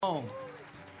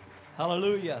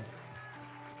Hallelujah.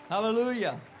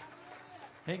 Hallelujah.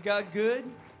 Ain't God good?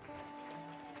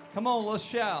 Come on, let's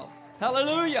shout.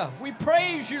 Hallelujah. We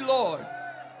praise you, Lord.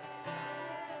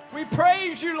 We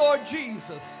praise you, Lord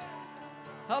Jesus.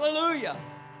 Hallelujah.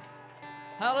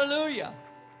 Hallelujah.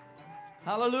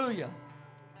 Hallelujah.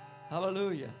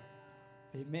 Hallelujah.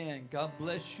 Amen. God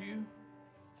bless you.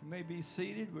 You may be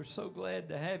seated. We're so glad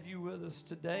to have you with us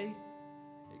today.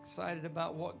 Excited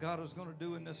about what God is going to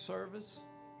do in this service.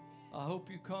 I hope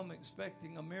you come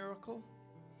expecting a miracle,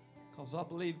 because I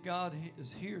believe God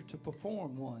is here to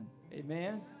perform one.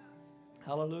 Amen.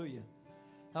 Hallelujah.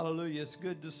 Hallelujah. It's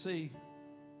good to see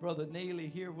Brother Neely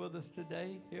here with us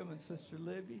today, him and Sister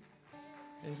Libby.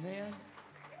 Amen.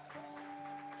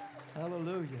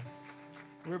 Hallelujah.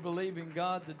 We're believing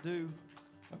God to do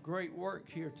a great work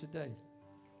here today.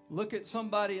 Look at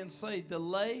somebody and say,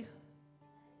 delay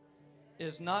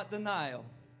is not denial.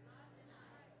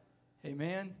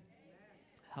 Amen.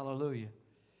 Hallelujah.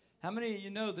 How many of you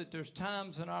know that there's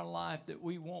times in our life that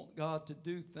we want God to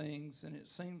do things and it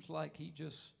seems like He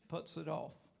just puts it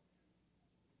off?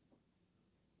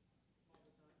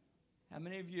 How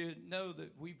many of you know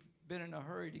that we've been in a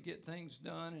hurry to get things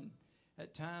done and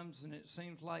at times and it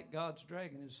seems like God's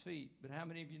dragging His feet? But how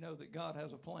many of you know that God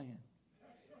has a plan?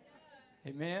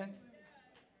 Amen.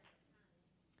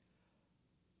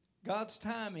 God's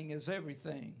timing is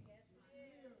everything.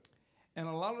 And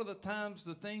a lot of the times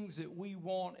the things that we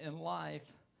want in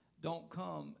life don't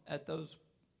come at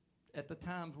the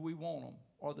times we want them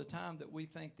or the time that we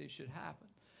think they should happen.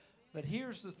 But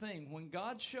here's the thing. When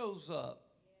God shows up,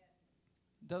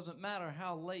 doesn't matter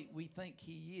how late we think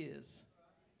He is,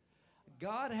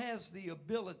 God has the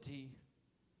ability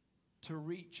to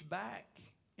reach back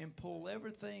and pull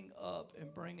everything up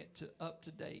and bring it up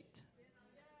to date.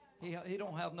 He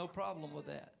don't have no problem with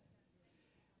that.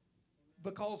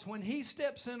 Because when He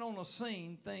steps in on a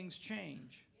scene, things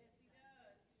change.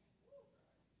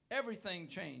 Everything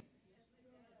changes.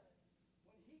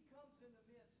 When He comes in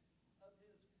the midst of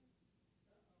His... I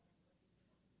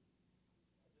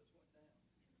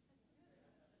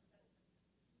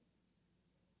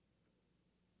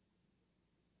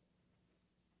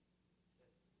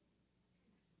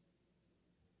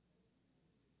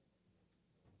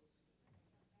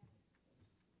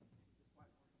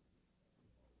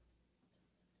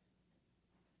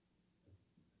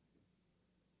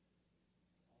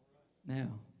just went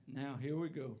down. Now, here we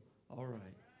go. All right.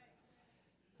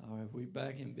 All right, we're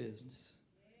back in business.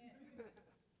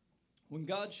 When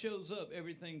God shows up,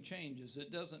 everything changes.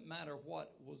 It doesn't matter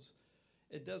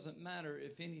it doesn't matter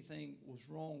if anything was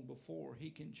wrong before. He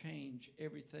can change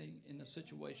everything in the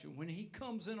situation. When He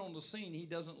comes in on the scene, He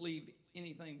doesn't leave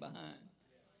anything behind.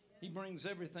 He brings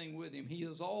everything with Him. He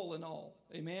is all in all.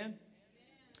 Amen?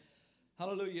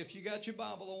 Hallelujah. If you got your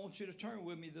Bible, I want you to turn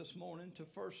with me this morning to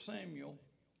 1 Samuel.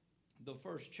 The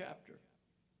first chapter.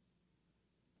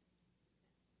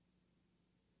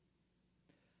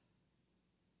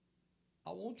 I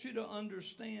want you to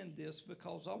understand this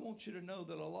because I want you to know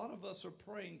that a lot of us are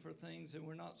praying for things and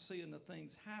we're not seeing the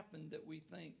things happen that we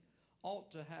think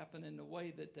ought to happen in the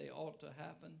way that they ought to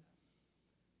happen.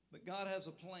 But God has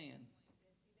a plan.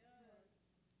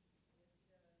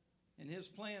 And His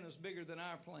plan is bigger than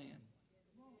our plan.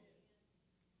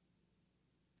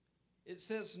 It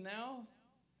says, now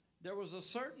there was a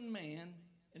certain man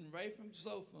in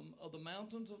Raphim-Zophim of the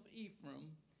mountains of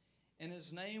Ephraim, and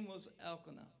his name was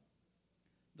Elkanah,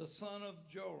 the son of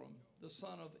Joram, the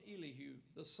son of Elihu,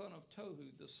 the son of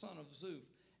Tohu, the son of Zuph,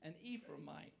 an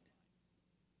Ephraimite.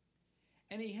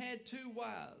 And he had 2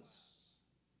 wives.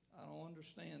 I don't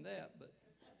understand that, but...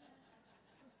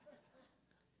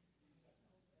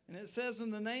 And it says,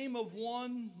 and the name of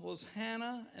one was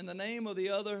Hannah, and the name of the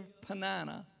other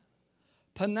Peninnah.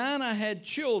 Peninnah had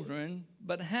children,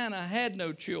 but Hannah had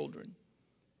no children.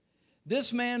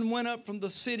 This man went up from the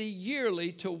city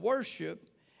yearly to worship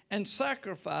and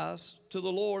sacrifice to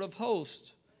the Lord of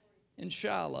hosts in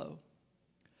Shiloh.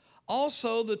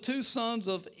 Also the 2 sons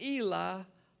of Eli,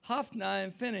 Hophni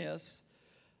and Phinehas,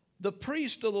 the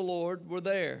priest of the Lord, were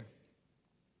there.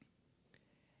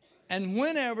 And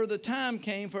whenever the time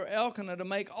came for Elkanah to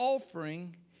make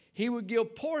offering, he would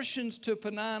give portions to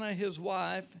Peninnah his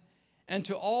wife and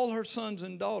to all her sons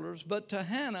and daughters, but to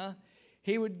Hannah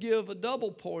he would give a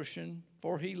double portion,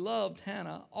 for he loved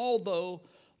Hannah, although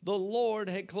the Lord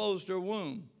had closed her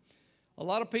womb. A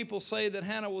lot of people say that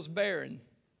Hannah was barren.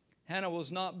 Hannah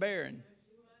was not barren.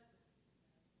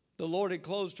 The Lord had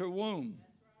closed her womb.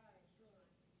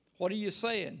 What are you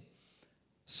saying?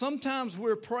 Sometimes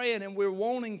we're praying and we're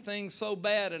wanting things so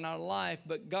bad in our life,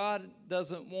 but God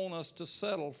doesn't want us to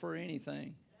settle for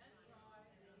anything.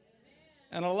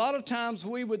 And a lot of times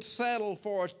we would settle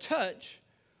for a touch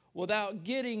without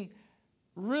getting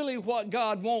really what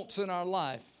God wants in our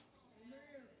life.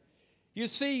 You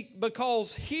see,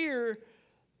 because here,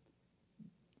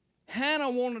 Hannah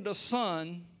wanted a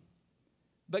son,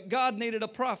 but God needed a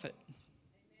prophet.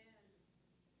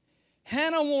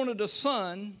 Hannah wanted a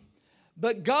son,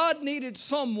 but God needed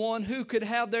someone who could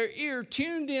have their ear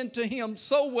tuned into him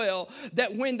so well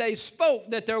that when they spoke,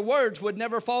 that their words would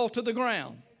never fall to the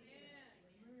ground.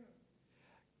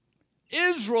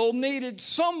 Israel needed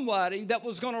somebody that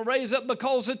was going to raise up,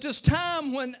 because at this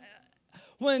time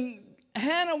when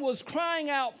Hannah was crying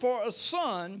out for a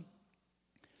son,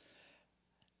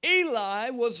 Eli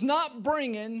was not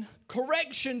bringing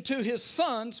correction to his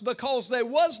sons because they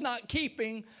was not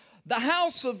keeping the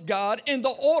house of God in the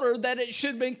order that it should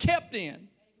have been kept in.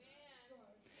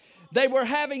 They were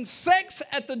having sex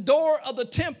at the door of the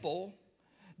temple.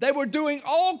 They were doing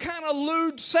all kind of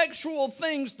lewd sexual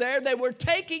things there. They were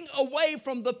taking away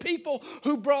from the people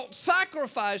who brought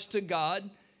sacrifice to God,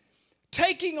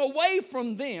 taking away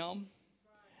from them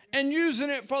and using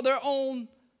it for their own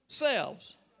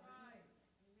selves.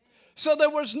 So there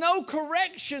was no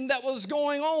correction that was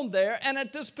going on there. And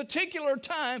at this particular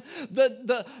time,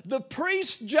 the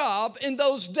priest's job in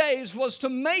those days was to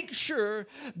make sure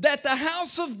that the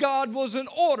house of God was in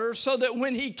order, so that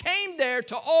when he came there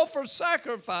to offer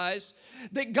sacrifice,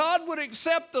 that God would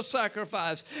accept the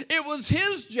sacrifice. It was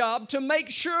his job to make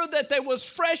sure that there was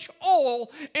fresh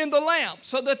oil in the lamp,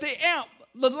 so that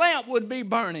the lamp would be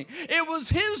burning. It was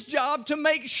his job to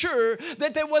make sure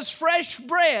that there was fresh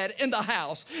bread in the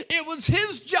house. It was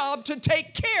his job to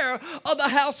take care of the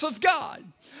house of God.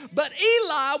 But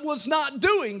Eli was not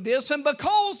doing this, and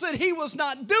because that he was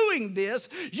not doing this,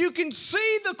 you can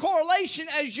see the correlation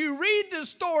as you read this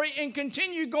story and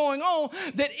continue going on,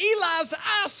 that Eli's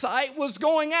eyesight was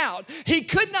going out. He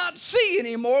could not see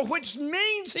anymore, which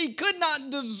means he could not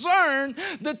discern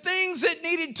the things that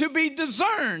needed to be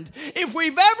discerned. If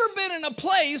we've ever been in a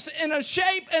place, in a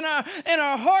shape, in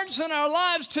our hearts and our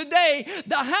lives today,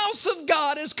 the house of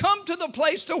God has come to the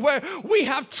place to where we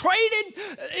have traded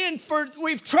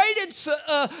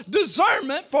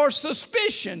discernment for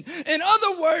suspicion. In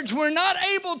other words, we're not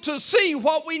able to see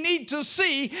what we need to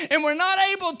see, and we're not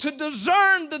able to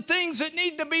discern the things that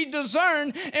need to be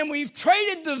discerned, and we've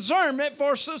traded discernment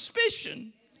for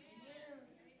suspicion.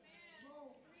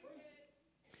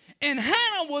 And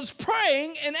Hannah was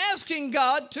praying and asking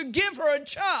God to give her a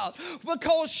child,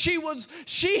 because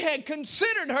she had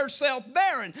considered herself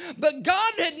barren. But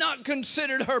God had not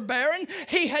considered her barren.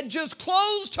 He had just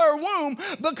closed her womb,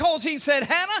 because he said,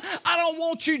 Hannah, I don't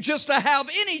want you just to have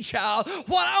any child.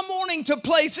 What I'm wanting to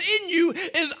place in you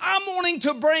is I'm wanting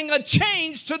to bring a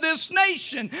change to this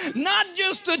nation. Not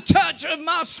just a touch of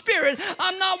my spirit.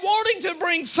 I'm not wanting to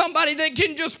bring somebody that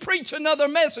can just preach another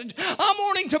message. I'm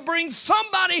wanting to bring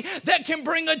somebody that can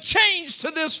bring a change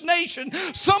to this nation.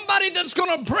 Somebody that's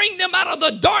going to bring them out of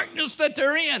the darkness that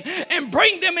they're in and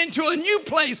bring them into a new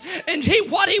place. And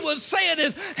what he was saying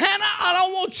is, Hannah, I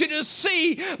don't want you to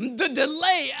see the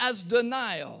delay as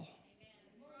denial.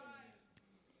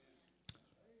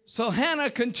 So Hannah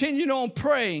continued on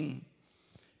praying.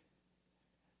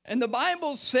 And the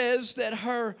Bible says that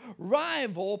her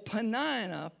rival,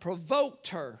 Peninnah, provoked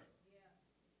her.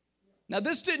 Now,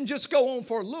 this didn't just go on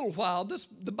for a little while.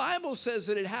 The Bible says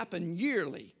that it happened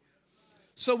yearly.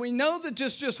 So we know that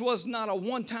this just was not a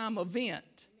one-time event.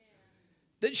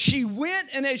 That she went,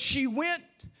 and as she went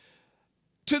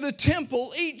to the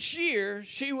temple each year,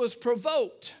 she was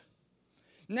provoked.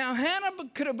 Now, Hannah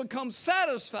could have become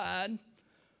satisfied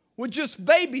with just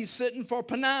babysitting for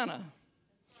Peninnah,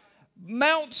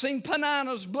 mounting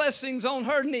Peninnah's blessings on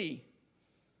her knee.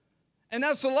 And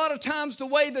that's a lot of times the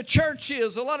way the church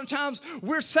is. A lot of times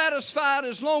we're satisfied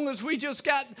as long as we just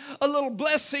got a little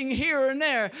blessing here and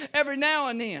there every now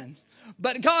and then.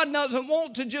 But God doesn't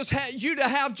want to just you to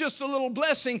have just a little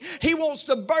blessing. He wants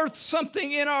to birth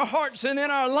something in our hearts and in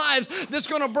our lives that's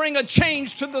going to bring a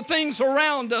change to the things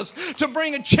around us, to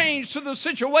bring a change to the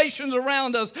situations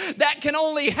around us. That can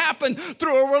only happen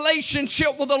through a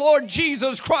relationship with the Lord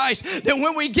Jesus Christ. That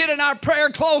when we get in our prayer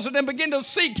closet and begin to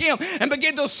seek Him and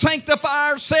begin to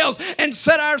sanctify ourselves and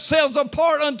set ourselves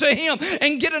apart unto Him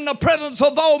and get in the presence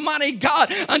of Almighty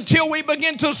God until we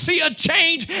begin to see a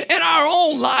change in our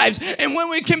own lives. And when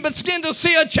we can begin to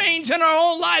see a change in our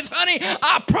own lives, honey,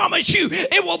 I promise you,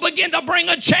 it will begin to bring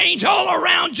a change all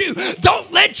around you.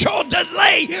 Don't let your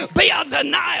delay be a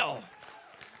denial.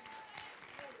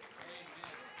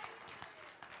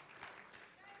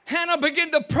 Hannah began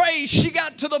to pray. She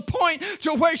got to the point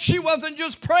to where she wasn't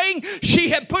just praying. She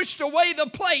had pushed away the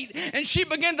plate, and she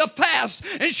began to fast,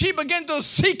 and she began to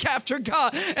seek after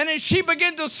God. And as she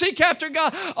began to seek after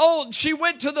God, she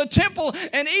went to the temple,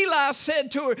 and Eli said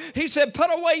to her, he said, put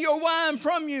away your wine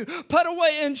from you. Put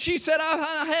away. And she said,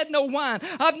 I had no wine.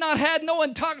 I've not had no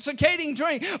intoxicating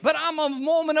drink, but I'm a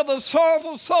woman of a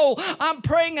sorrowful soul. I'm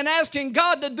praying and asking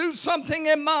God to do something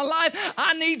in my life.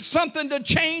 I need something to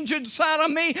change inside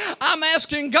of me. I'm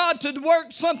asking God to work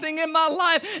something in my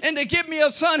life and to give me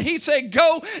a son. He said,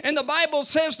 go. And the Bible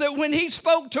says that when he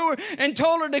spoke to her and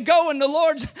told her to go, and the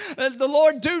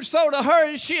Lord do so to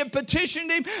her as she had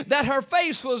petitioned him, that her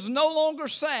face was no longer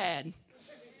sad,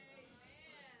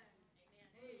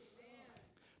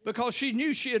 because she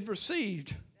knew she had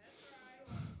received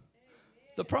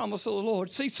the promise of the Lord.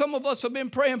 See, some of us have been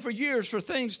praying for years for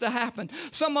things to happen.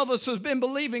 Some of us have been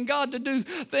believing God to do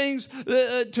things,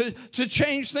 to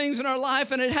change things in our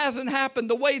life, and it hasn't happened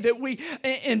the way that we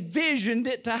envisioned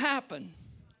it to happen.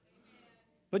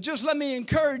 But just let me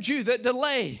encourage you that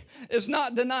delay is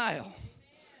not denial.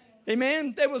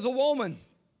 Amen? There was a woman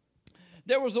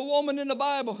in the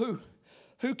Bible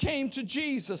who came to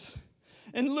Jesus.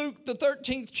 In Luke, the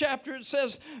 13th chapter, it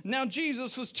says, now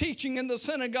Jesus was teaching in the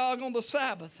synagogue on the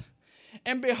Sabbath.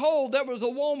 And behold, there was a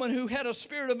woman who had a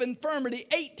spirit of infirmity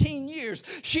 18 years.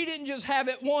 She didn't just have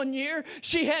it 1 year.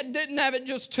 She didn't have it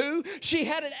just 2. She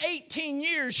had it 18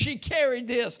 years. She carried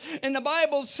this. And the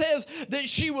Bible says that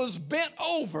she was bent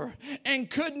over and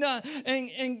could not,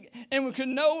 and could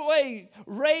no way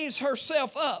raise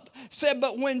herself up. Said,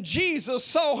 but when Jesus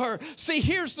saw her, see,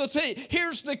 here's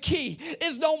the key.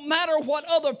 It don't matter what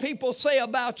other people say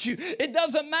about you. It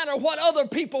doesn't matter what other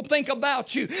people think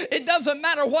about you. It doesn't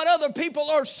matter what other people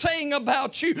are saying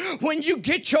about you. When you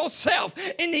get yourself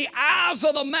in the eyes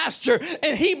of the Master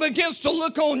and he begins to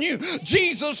look on you,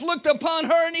 Jesus looked upon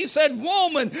her and he said,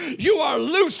 woman, you are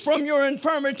loose from your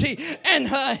infirmity. And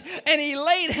he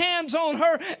laid hands on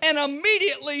her, and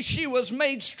immediately she was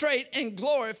made straight and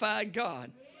glorified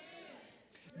God.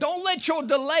 Don't let your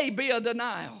delay be a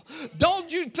denial.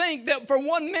 Don't you think that for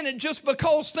 1 minute, just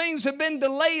because things have been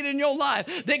delayed in your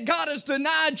life, that God has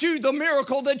denied you the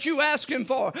miracle that you asked him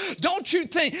for. Don't you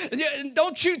think,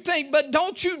 but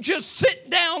don't you just sit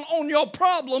down on your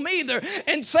problem either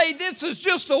and say, this is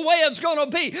just the way it's going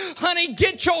to be. Honey,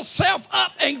 get yourself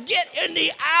up and get in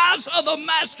the eyes of the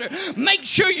Master. Make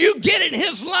sure you get in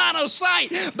his line of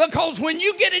sight, because when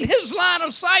you get in his line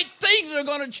of sight, things are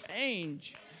going to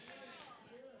change.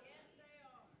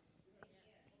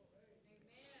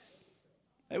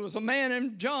 There was a man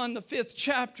in John, the 5th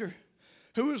chapter,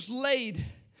 who was laid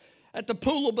at the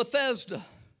pool of Bethesda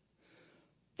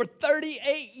for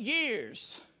 38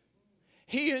 years.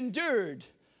 He endured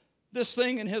this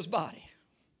thing in his body.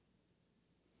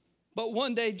 But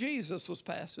one day Jesus was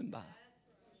passing by.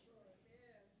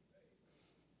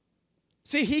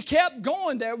 See, he kept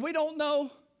going there. We don't know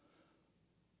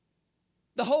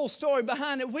the whole story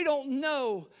behind it. We don't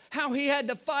know how he had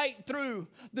to fight through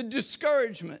the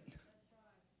discouragement.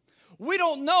 We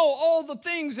don't know all the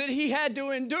things that he had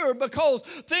to endure, because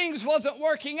things wasn't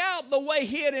working out the way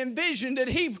he had envisioned it.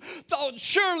 He thought,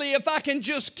 surely if I can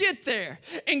just get there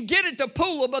and get at the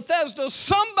pool of Bethesda,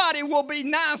 somebody will be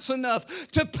nice enough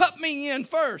to put me in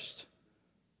first.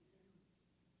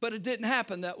 But it didn't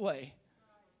happen that way.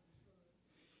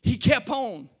 He kept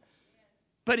on.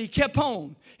 But he kept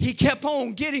on. He kept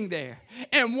on getting there.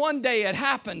 And one day it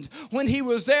happened when he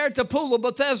was there at the pool of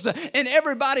Bethesda, and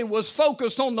everybody was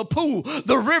focused on the pool.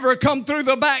 The river come through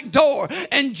the back door,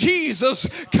 and Jesus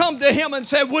come to him and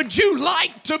said, would you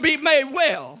like to be made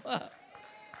well?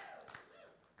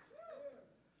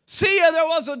 See, there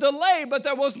was a delay, but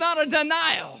there was not a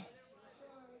denial.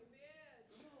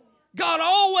 God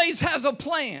always has a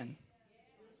plan.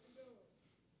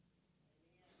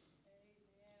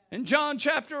 In John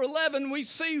chapter 11, we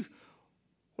see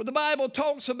where the Bible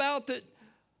talks about that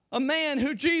a man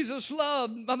who Jesus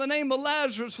loved by the name of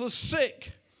Lazarus was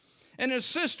sick. And his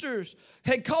sisters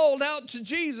had called out to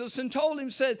Jesus and told him,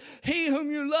 said, he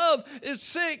whom you love is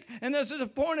sick and is at the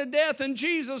point of death. And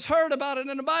Jesus heard about it.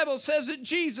 And the Bible says that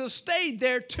Jesus stayed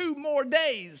there 2 more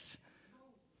days.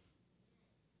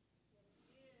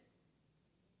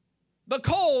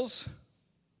 Because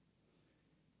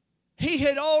he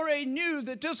had already knew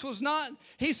that this was not,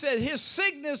 he said, his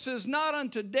sickness is not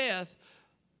unto death,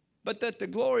 but that the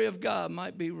glory of God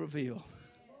might be revealed.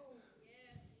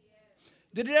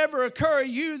 Did it ever occur to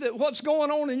you that what's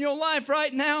going on in your life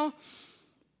right now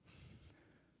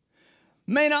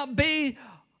may not be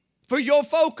for your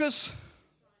focus,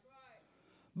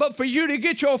 but for you to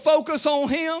get your focus on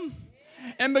him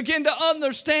and begin to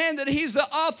understand that He's the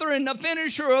author and the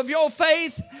finisher of your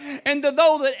faith, and that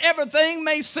though that everything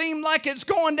may seem like it's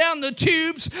going down the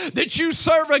tubes, that you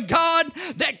serve a God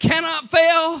that cannot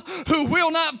fail, who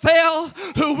will not fail,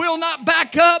 who will not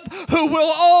back up, who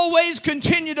will always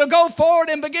continue to go forward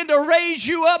and begin to raise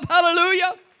you up.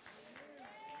 Hallelujah.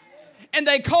 And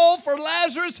they called for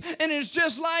Lazarus, and it's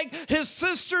just like his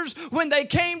sisters, when they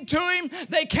came to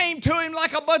him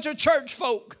like a bunch of church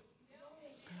folk.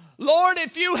 Lord,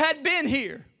 if you had been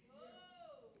here,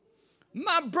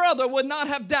 my brother would not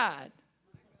have died.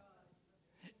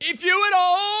 If you had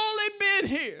only been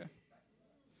here.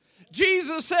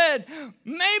 Jesus said,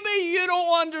 maybe you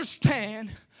don't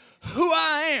understand who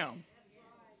I am.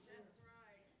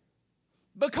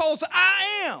 Because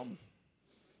I am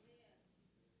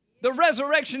the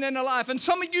resurrection and the life. And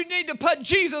some of you need to put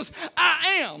Jesus,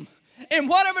 I am, in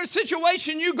whatever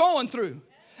situation you're going through.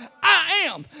 I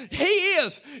am. He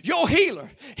is your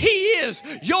healer. He is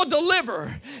your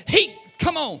deliverer.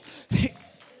 Come on.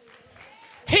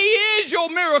 He is your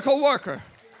miracle worker.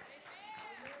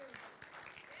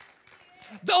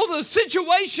 Though the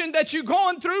situation that you're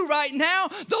going through right now,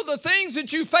 though the things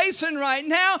that you're facing right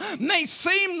now may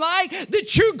seem like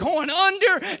that you're going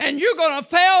under and you're going to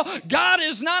fail, God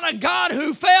is not a God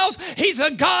who fails. He's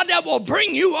a God that will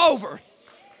bring you over.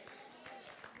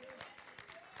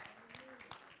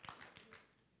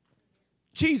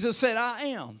 Jesus said, I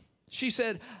am.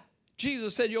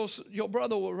 Jesus said, your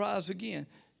brother will rise again.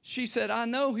 She said, I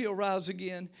know he'll rise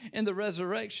again in the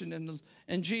resurrection.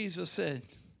 And Jesus said,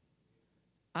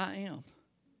 I am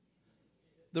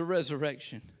the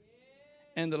resurrection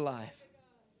and the life.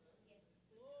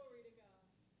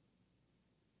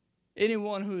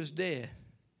 Anyone who is dead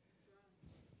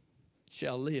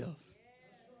shall live.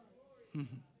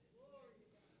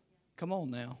 Come on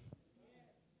now.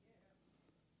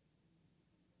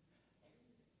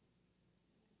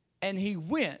 And he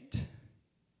went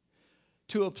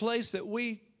to a place that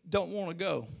we don't want to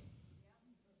go.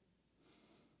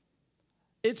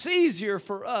 It's easier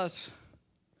for us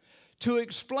to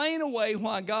explain away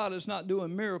why God is not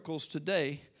doing miracles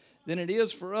today than it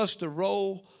is for us to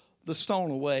roll the stone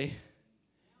away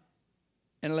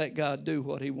and let God do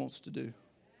what He wants to do.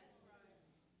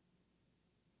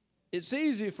 It's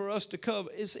easier for us to cover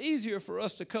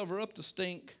up the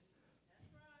stink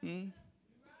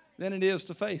than it is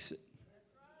to face it.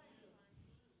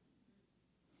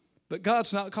 But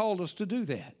God's not called us to do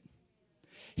that.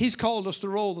 He's called us to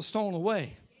roll the stone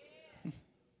away.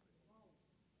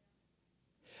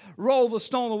 Roll the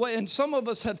stone away. And some of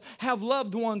us have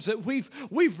loved ones that we've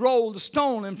rolled the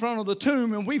stone in front of the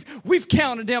tomb, and we've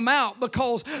counted them out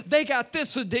because they got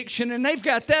this addiction and they've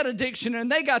got that addiction and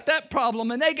they got that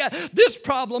problem and they got this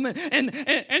problem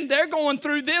and they're going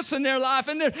through this in their life,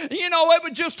 and it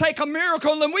would just take a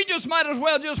miracle, and we just might as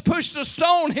well just push the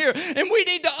stone here. And we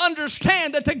need to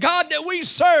understand that the God that we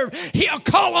serve, He'll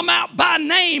call them out by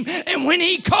name, and when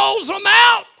He calls them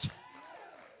out,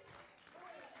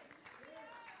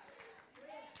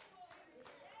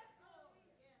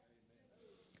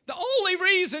 the only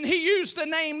reason He used the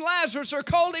name Lazarus or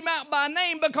called him out by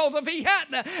name, because if He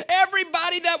hadn't,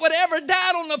 everybody that would ever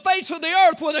died on the face of the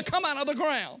earth would have come out of the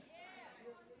ground.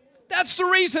 That's the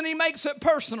reason He makes it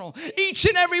personal. Each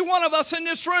and every one of us in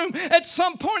this room, at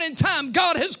some point in time,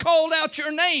 God has called out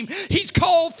your name. He's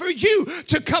called for you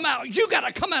to come out. You got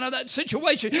to come out of that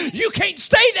situation. You can't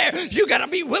stay there. You got to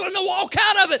be willing to walk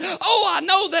out of it. Oh, I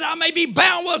know that I may be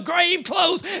bound with grave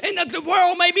clothes, and that the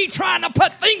world may be trying to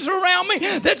put things around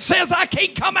me that says I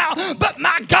can't come out. But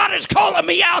my God is calling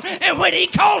me out, and when He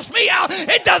calls me out,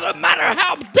 it doesn't matter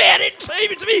how dead it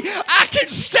seems to me, I can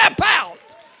step out.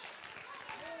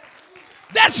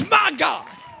 That's my God.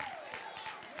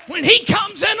 When He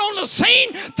comes in on the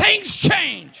scene, things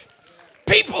change.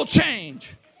 People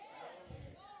change.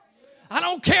 I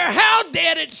don't care how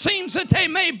dead it seems that they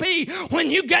may be.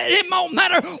 It won't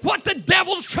matter what the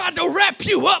devil's tried to wrap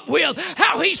you up with,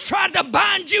 how he's tried to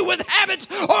bind you with habits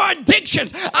or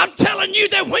addictions. I'm telling you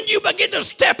that when you begin to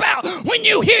step out, when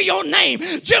you hear your name,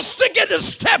 just begin to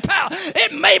step out.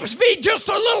 It may be just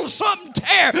a little something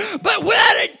tear, but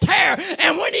let it tear.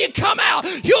 And when you come out,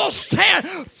 you'll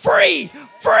stand free,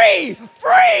 free,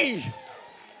 free.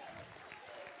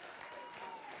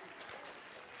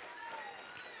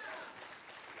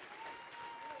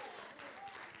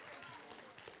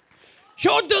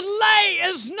 Your delay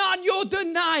is not your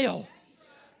denial.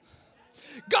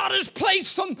 God's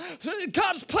placed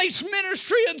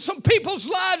ministry in some people's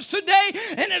lives today,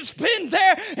 and it's been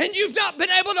there, and you've not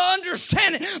been able to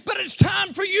understand it. But it's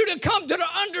time for you to come to the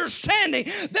understanding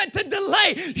understanding that the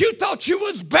delay, you thought you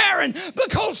was barren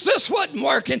because this wasn't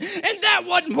working and that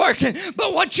wasn't working.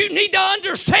 But what you need to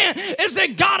understand is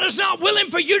that God is not willing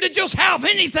for you to just have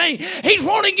anything. He's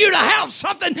wanting you to have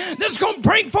something that's going to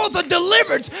bring forth a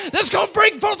deliverance, that's going to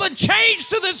bring forth a change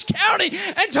to this county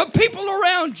and to people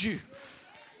around you.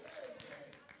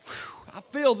 Whew, I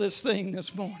feel this thing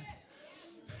this morning.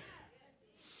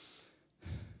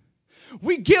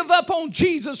 We give up on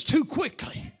Jesus too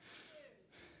quickly.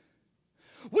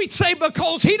 We say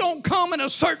because he don't come in a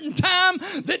certain time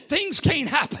that things can't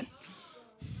happen.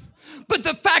 But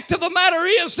the fact of the matter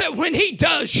is that when he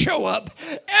does show up,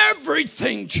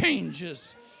 everything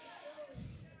changes.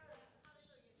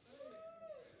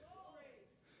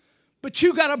 But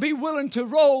you got to be willing to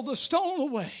roll the stone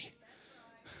away.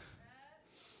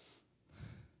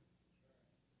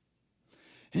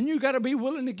 And you got to be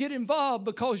willing to get involved,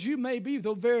 because you may be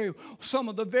some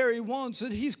of the very ones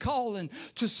that he's calling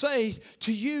to say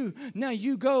to you, now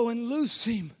you go and loose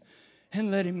him and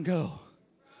let him go.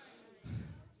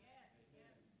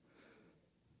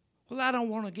 Well, I don't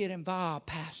want to get involved,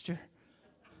 Pastor.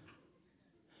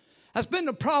 That's been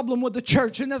the problem with the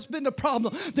church, and that's been the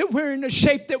problem that we're in the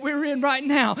shape that we're in right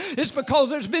now. It's because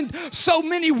there's been so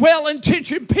many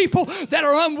well-intentioned people that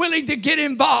are unwilling to get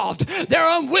involved.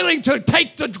 They're unwilling to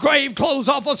take the grave clothes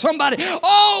off of somebody.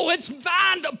 Oh, it's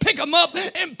fine to pick them up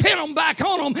and pin them back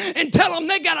on them and tell them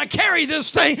they got to carry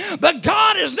this thing. But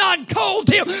God has not called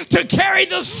them to carry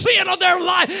the sin of their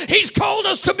life. He's called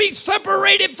us to be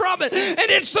separated from it. And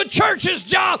it's the church's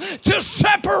job to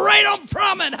separate them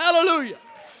from it. Hallelujah.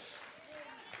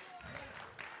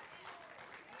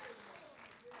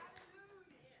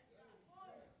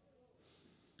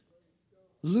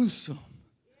 Loose them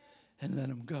and let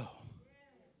them go.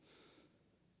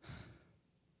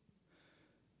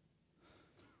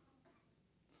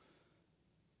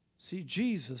 See,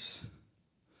 Jesus,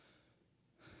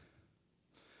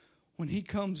 when he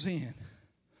comes in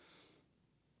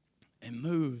and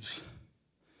moves,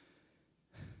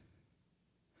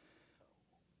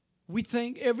 we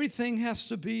think everything has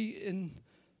to be in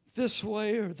this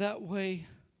way or that way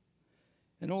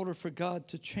in order for God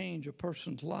to change a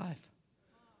person's life,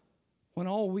 when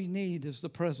all we need is the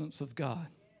presence of God.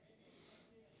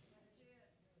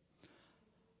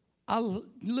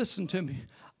 Listen to me.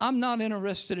 I'm not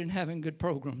interested in having good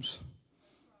programs.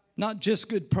 Not just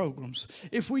good programs.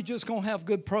 If we just going to have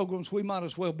good programs, we might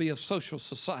as well be a social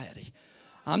society.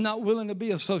 I'm not willing to be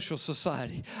a social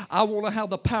society. I want to have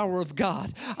the power of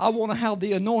God. I want to have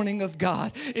the anointing of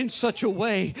God in such a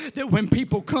way that when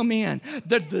people come in,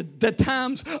 the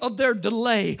times of their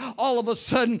delay all of a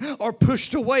sudden are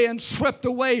pushed away and swept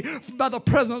away by the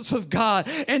presence of God.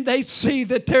 And they see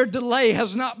that their delay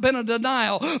has not been a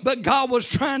denial, but God was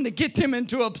trying to get them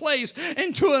into a place,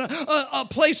 a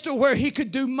place to where he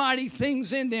could do mighty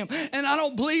things in them. And I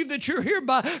don't believe that you're here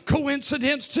by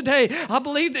coincidence today. I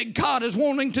believe that God is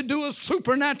wanting to do a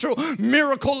supernatural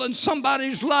miracle in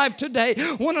somebody's life today.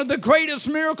 One of the greatest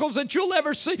miracles that you'll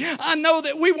ever see. I know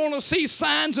that we want to see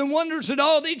signs and wonders and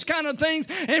all these kind of things,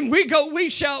 and we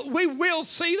will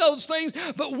see those things,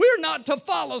 but we're not to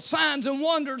follow signs and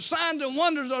wonders. Signs and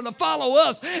wonders are to follow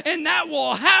us, and that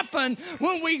will happen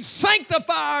when we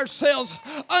sanctify ourselves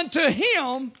unto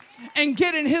him and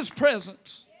get in his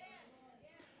presence.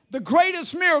 The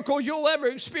greatest miracle you'll ever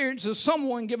experience is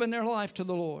someone giving their life to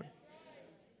the Lord.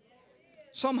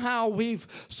 Somehow we've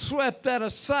swept that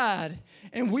aside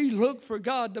and we look for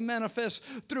God to manifest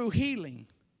through healing.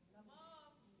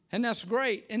 And that's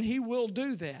great, and he will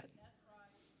do that.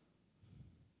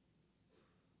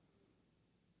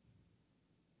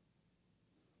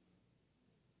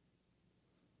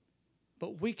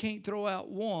 But we can't throw out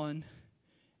one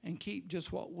and keep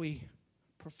just what we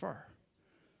prefer.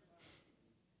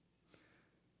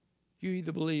 You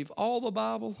either believe all the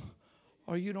Bible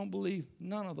or you don't believe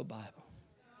none of the Bible.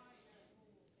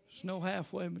 There's no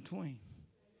halfway in between.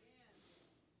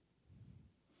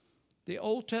 The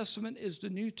Old Testament is the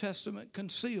New Testament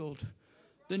concealed.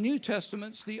 The New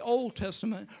Testament's the Old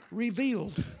Testament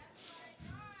revealed.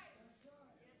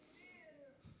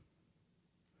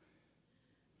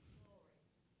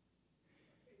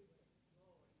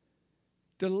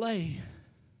 Delay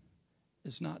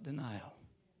is not denial.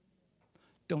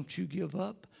 Don't you give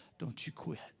up. Don't you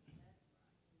quit.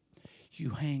 You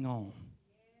hang on.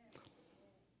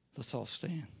 Let's all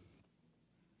stand.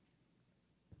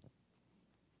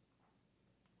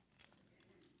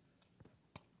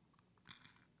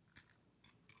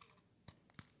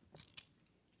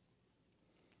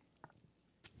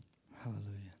 Hallelujah.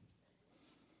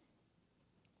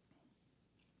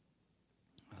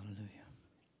 Hallelujah.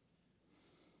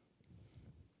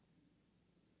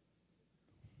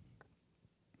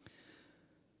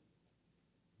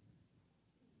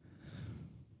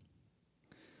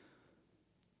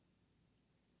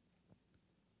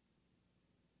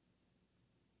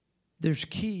 There's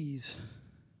keys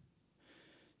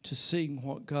to seeing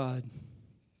what God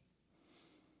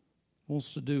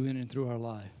wants to do in and through our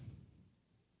life.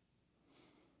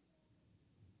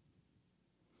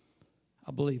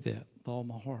 I believe that with all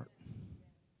my heart.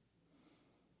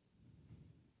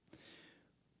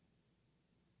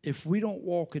 If we don't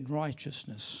walk in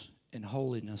righteousness and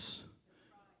holiness,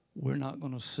 we're not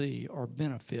going to see or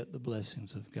benefit the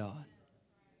blessings of God.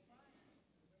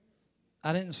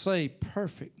 I didn't say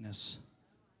perfectness,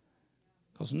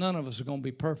 because none of us are going to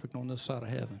be perfect on this side of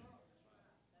heaven.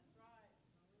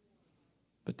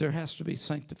 But there has to be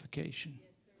sanctification.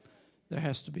 There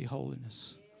has to be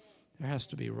holiness. There has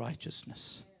to be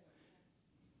righteousness.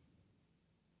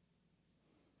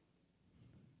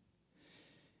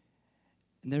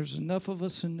 And there's enough of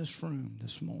us in this room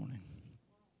this morning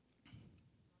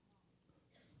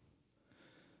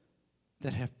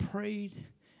that have prayed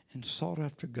and sought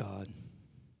after God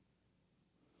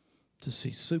to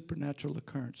see supernatural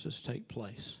occurrences take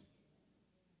place.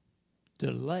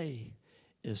 Delay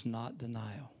is not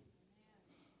denial.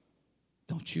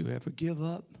 Don't you ever give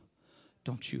up.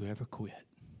 Don't you ever quit.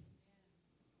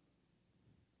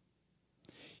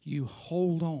 You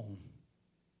hold on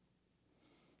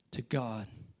to God,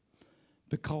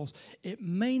 because it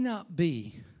may not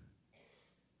be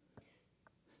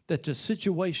that the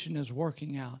situation is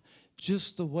working out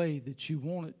just the way that you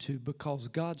want it to, because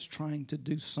God's trying to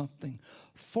do something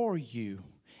for you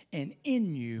and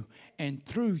in you and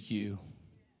through you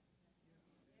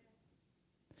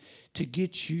to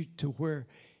get you to where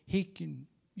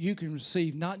you can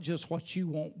receive not just what you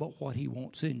want, but what He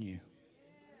wants in you.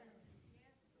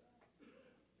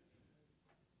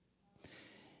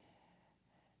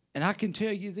 And I can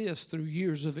tell you this through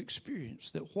years of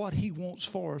experience, that what He wants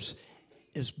for us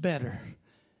is better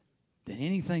than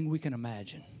anything we can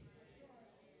imagine.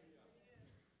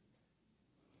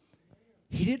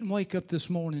 He didn't wake up this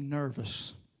morning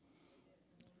nervous,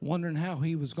 wondering how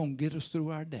He was going to get us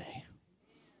through our day,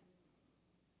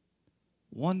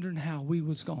 wondering how He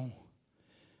was going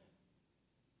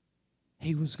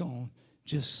to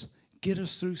just get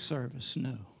us through service.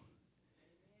 No.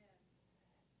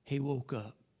 He woke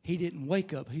up. He didn't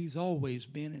wake up. He's always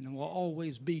been and will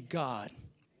always be God.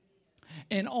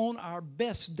 And on our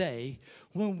best day,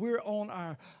 when we're on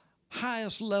our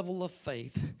highest level of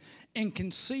faith and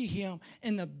can see Him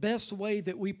in the best way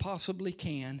that we possibly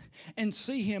can and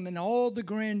see Him in all the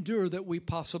grandeur that we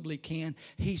possibly can,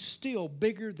 He's still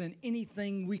bigger than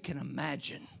anything we can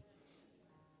imagine.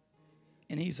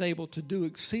 And He's able to do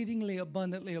exceedingly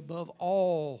abundantly above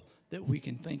all that we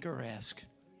can think or ask.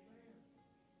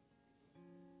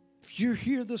 If you're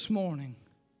here this morning,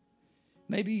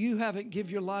 maybe you haven't given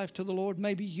your life to the Lord.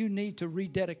 Maybe you need to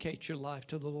rededicate your life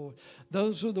to the Lord.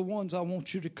 Those are the ones I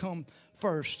want you to come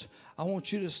first. I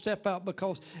want you to step out,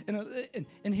 because,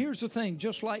 and here's the thing,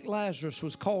 just like Lazarus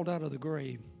was called out of the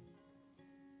grave,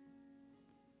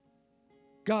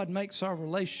 God makes our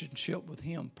relationship with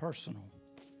Him personal.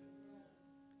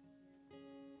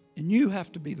 And you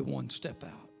have to be the one to step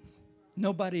out.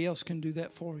 Nobody else can do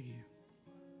that for you.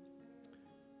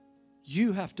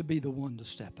 You have to be the one to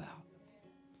step out.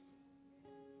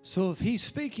 So if He's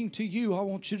speaking to you, I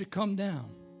want you to come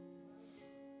down.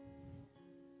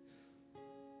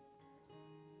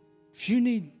 If you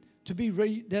need to be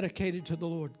rededicated to the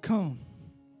Lord, come.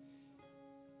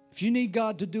 If you need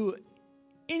God to do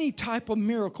any type of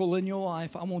miracle in your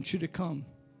life, I want you to come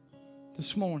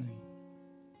this morning.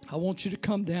 I want you to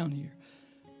come down here.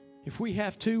 If we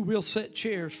have to, we'll set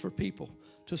chairs for people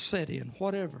to sit in,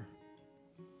 whatever.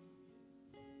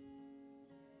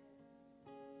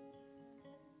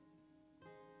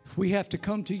 If we have to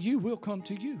come to you, we'll come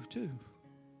to you too.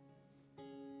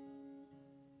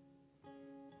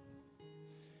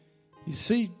 You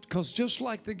see, because just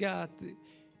like the guy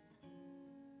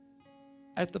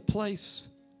at the place,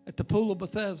 at the pool of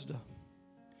Bethesda,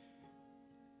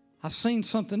 I've seen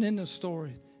something in this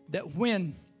story that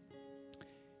when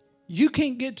you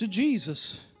can't get to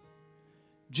Jesus,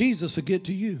 Jesus will get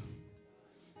to you.